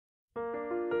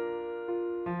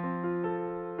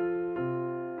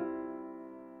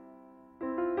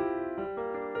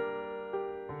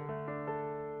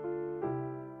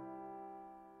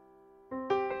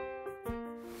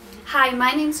Hi,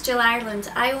 my name's Jill Ireland.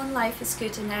 I own Life is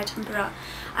Good in Edinburgh.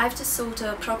 I've just sold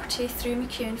a property through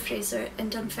McEwan Fraser in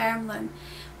Dunfermline.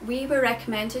 We were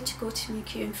recommended to go to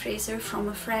McEwan Fraser from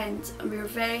a friend, and we were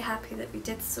very happy that we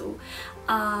did so.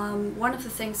 One of the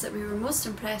things that we were most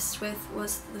impressed with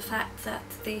was the fact that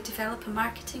they develop a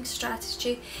marketing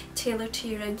strategy tailored to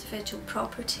your individual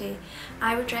property.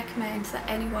 I would recommend that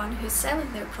anyone who's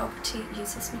selling their property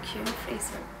uses McEwan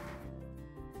Fraser.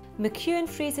 McEwan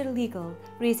Fraser Legal,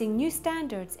 raising new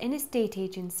standards in estate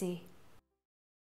agency.